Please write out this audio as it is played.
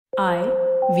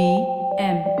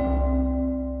IVM.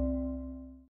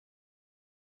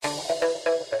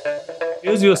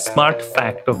 Here's your smart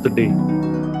fact of the day.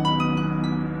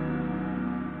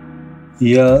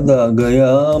 याद आ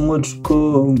गया मुझको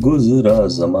गुजरा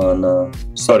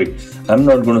जमाना. Sorry, I'm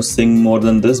not going to sing more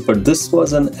than this, but this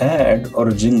was an ad or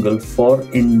a jingle for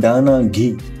Indana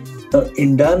Ghee. Now,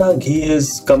 Indana Ghee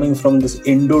is coming from this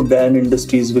Indo-Dan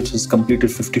Industries, which has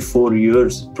completed 54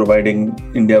 years providing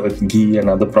India with ghee and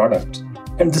other products.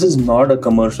 And this is not a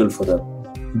commercial for them.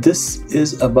 This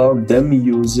is about them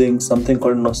using something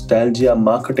called nostalgia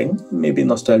marketing, maybe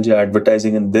nostalgia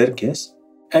advertising in their case.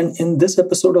 And in this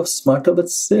episode of Smarter with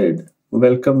Sid,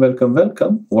 welcome.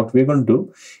 What we're going to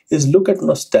do is look at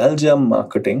nostalgia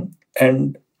marketing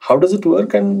and how does it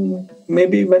work, and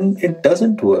maybe when it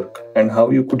doesn't work, and how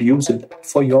you could use it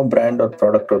for your brand or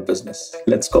product or business.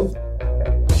 Let's go.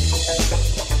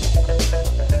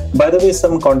 By the way,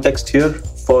 some context here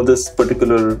for this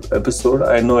particular episode.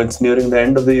 I know it's nearing the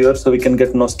end of the year, so we can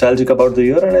get nostalgic about the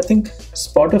year. And I think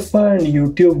Spotify and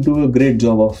YouTube do a great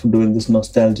job of doing this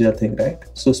nostalgia thing, right?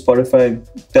 So Spotify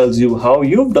tells you how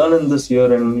you've done in this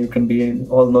year, and you can be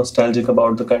all nostalgic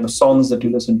about the kind of songs that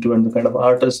you listen to and the kind of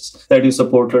artists that you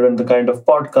supported and the kind of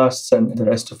podcasts and the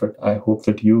rest of it. I hope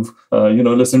that you've,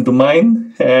 listened to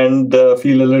mine and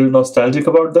feel a little nostalgic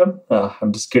about them.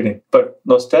 I'm just kidding. But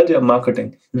nostalgia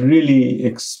marketing really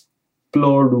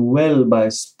explored well by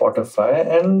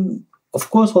Spotify and of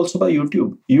course also by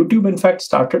YouTube. YouTube in fact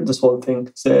started this whole thing,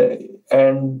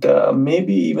 and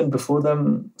maybe even before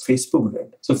them Facebook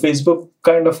did. So Facebook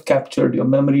kind of captured your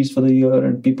memories for the year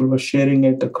and people were sharing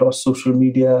it across social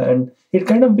media and it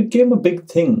kind of became a big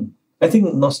thing. I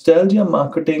think nostalgia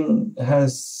marketing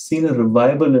has seen a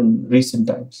revival in recent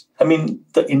times. I mean,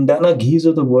 the Indana Ghees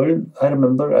of the world, I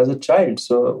remember as a child.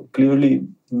 So clearly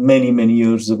many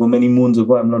years ago, many moons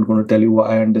ago, I'm not going to tell you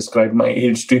why and describe my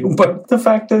age to you. But the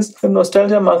fact is, the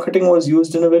nostalgia marketing was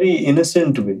used in a very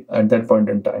innocent way at that point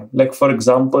in time. Like, for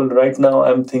example, right now,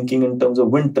 I'm thinking in terms of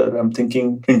winter. I'm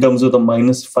thinking in terms of the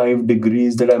 -5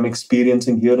 degrees that I'm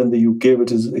experiencing here in the UK,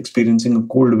 which is experiencing a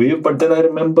cold wave. But then I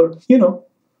remember,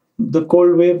 the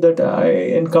cold wave that I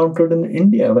encountered in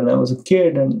India when I was a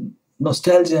kid, and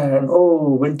nostalgia and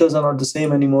winters are not the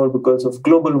same anymore because of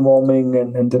global warming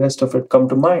and the rest of it come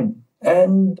to mind.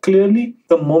 And clearly,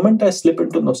 the moment I slip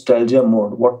into nostalgia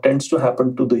mode, what tends to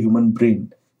happen to the human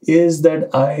brain is that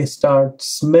I start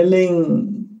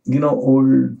smelling,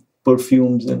 old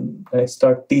perfumes, and I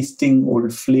start tasting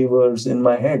old flavors in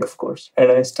my head, of course,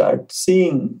 and I start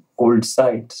seeing old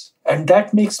sights. And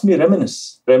that makes me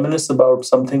reminisce about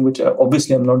something which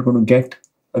obviously I'm not going to get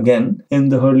again in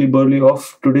the hurly-burly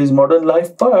of today's modern life,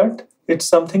 but it's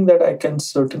something that I can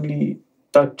certainly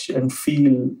touch and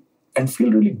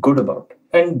feel really good about.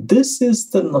 And this is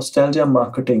the nostalgia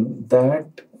marketing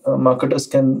that marketers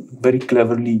can very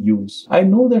cleverly use. I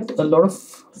know that a lot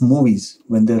of movies,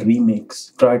 when they're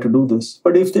remakes, try to do this,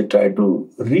 but if they try to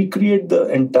recreate the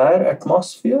entire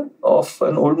atmosphere of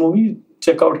an old movie,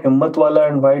 check out Himmatwala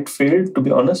and why it failed, to be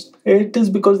honest. It is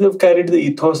because they've carried the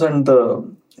ethos and the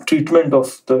treatment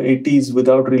of the 80s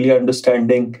without really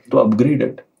understanding to upgrade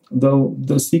it.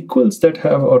 The sequels that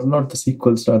have, or not the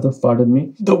sequels rather, pardon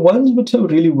me, the ones which have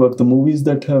really worked, the movies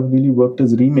that have really worked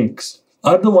as remakes,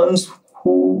 are the ones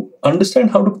who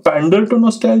understand how to pander to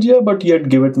nostalgia but yet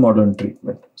give it modern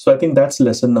treatment. So I think that's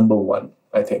lesson number one.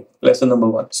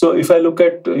 So if I look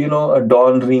at, a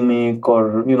Dawn remake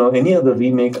or, any other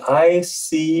remake, I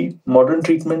see modern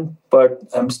treatment, but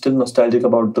I'm still nostalgic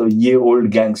about the ye old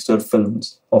gangster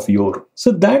films of yore.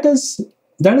 So that is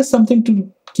something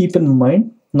to keep in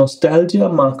mind. Nostalgia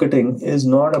marketing is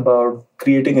not about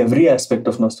creating every aspect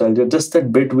of nostalgia, just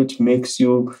that bit which makes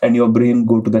you and your brain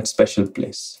go to that special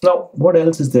place. Now, what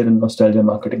else is there in nostalgia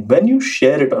marketing? When you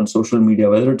share it on social media,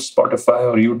 whether it's Spotify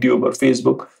or YouTube or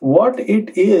Facebook, what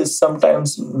it is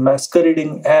sometimes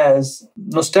masquerading as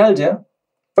nostalgia,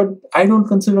 but I don't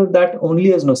consider that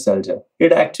only as nostalgia.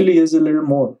 It actually is a little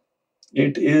more.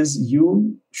 It is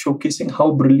you showcasing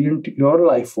how brilliant your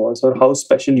life was, or how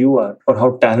special you are, or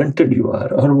how talented you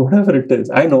are, or whatever it is.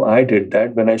 I know I did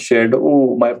that when I shared,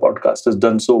 my podcast has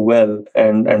done so well,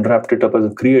 and wrapped it up as a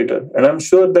creator. And I'm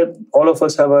sure that all of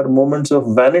us have our moments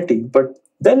of vanity, but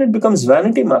then it becomes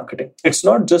vanity marketing. It's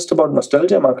not just about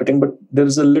nostalgia marketing, but there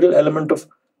is a little element of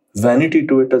vanity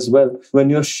to it as well when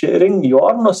you're sharing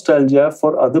your nostalgia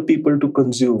for other people to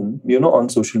consume, on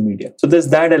social media. So there's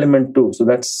that element too. So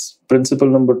that's principle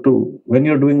number 2. When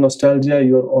you're doing nostalgia,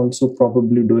 you're also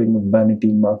probably doing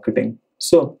vanity marketing.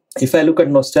 So if I look at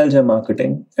nostalgia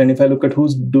marketing and if I look at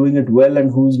who's doing it well and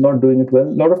who's not doing it well,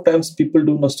 a lot of times people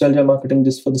do nostalgia marketing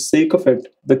just for the sake of it.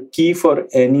 The key for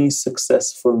any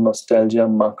successful nostalgia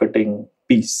marketing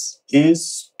piece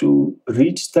is to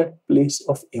reach that place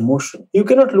of emotion. You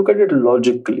cannot look at it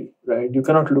logically, right? You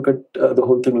cannot look at the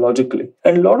whole thing logically.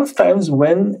 And a lot of times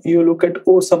when you look at,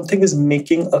 something is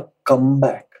making a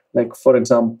comeback, like for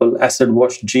example, acid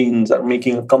wash jeans are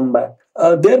making a comeback.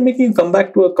 They're making a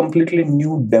comeback to a completely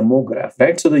new demographic,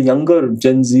 right? So the younger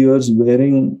Gen Zers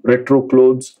wearing retro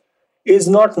clothes is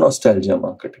not nostalgia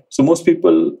marketing. So most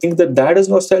people think that is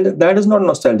nostalgia. That is not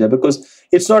nostalgia, because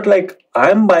it's not like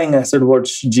I'm buying acid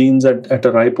wash jeans at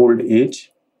a ripe old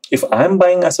age. If I'm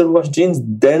buying acid wash jeans,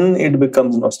 then it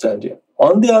becomes nostalgia.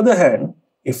 On the other hand,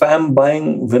 if I'm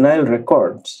buying vinyl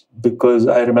records because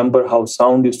I remember how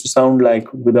sound used to sound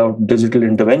like without digital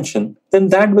intervention, then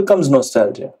that becomes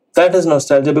nostalgia. That is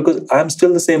nostalgia because I'm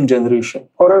still the same generation.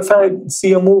 Or if I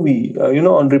see a movie,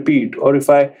 on repeat, or if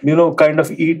I, kind of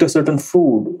eat a certain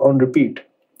food on repeat.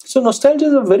 So nostalgia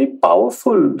is a very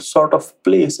powerful sort of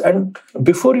place. And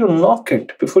before you knock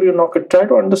it, try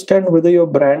to understand whether your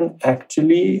brand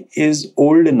actually is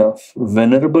old enough,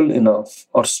 venerable enough,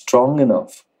 or strong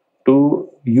enough to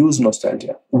use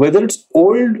nostalgia. Whether it's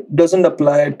old doesn't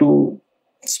apply to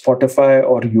Spotify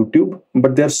or YouTube,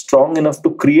 but they're strong enough to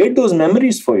create those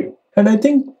memories for you. And I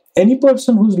think any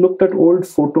person who's looked at old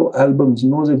photo albums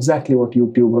knows exactly what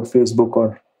YouTube or Facebook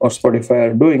or Spotify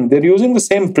are doing. They're using the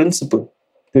same principle.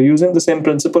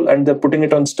 And they're putting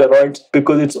it on steroids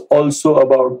because it's also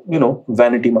about,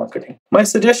 vanity marketing. My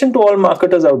suggestion to all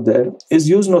marketers out there is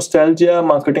use nostalgia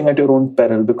marketing at your own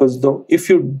peril, because if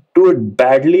you do it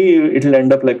badly, it'll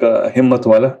end up like a himmat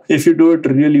wala. If you do it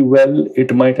really well,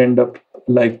 it might end up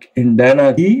like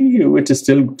Indana Ghee, which is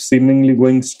still seemingly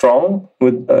going strong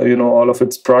with, all of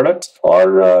its products,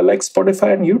 or like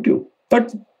Spotify and YouTube.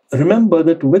 But remember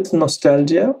that with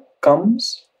nostalgia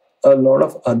comes a lot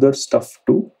of other stuff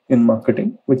too in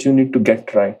marketing, which you need to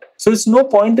get right. So it's no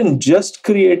point in just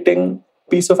creating a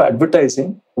piece of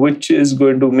advertising, which is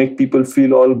going to make people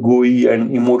feel all gooey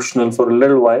and emotional for a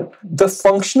little while. The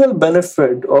functional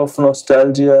benefit of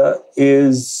nostalgia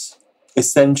is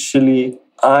essentially,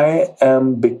 I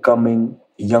am becoming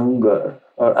younger,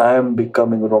 or I am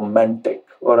becoming romantic,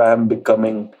 or I am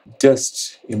becoming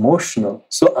just emotional.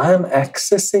 So I am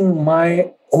accessing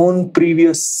my own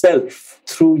previous self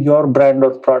through your brand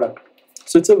or product.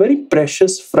 So it's a very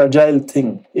precious, fragile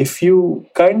thing. If you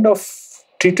kind of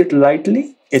treat it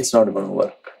lightly, it's not going to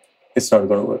work.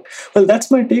 Well, that's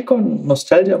my take on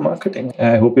nostalgia marketing.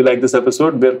 I hope you like this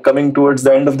episode. We're coming towards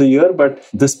the end of the year, but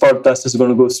this podcast is going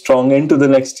to go strong into the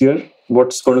next year.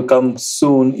 What's going to come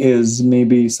soon is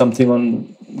maybe something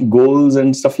on goals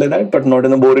and stuff like that, but not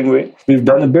in a boring way. We've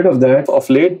done a bit of that of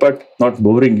late, but not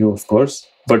boring you, of course,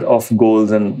 but of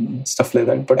goals and stuff like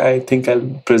that. But I think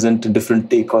I'll present a different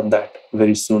take on that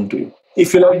very soon to you.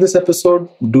 If you like this episode,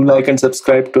 do like and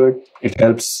subscribe to it. It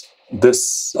helps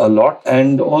this a lot.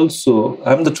 And also,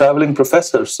 I'm the traveling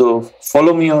professor, so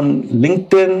follow me on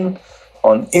LinkedIn,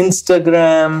 on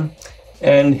Instagram,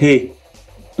 and hey,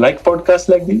 like podcasts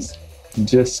like these,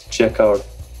 just check out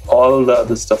all the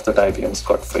other stuff that IBM's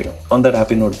got for you. On that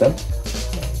happy note then,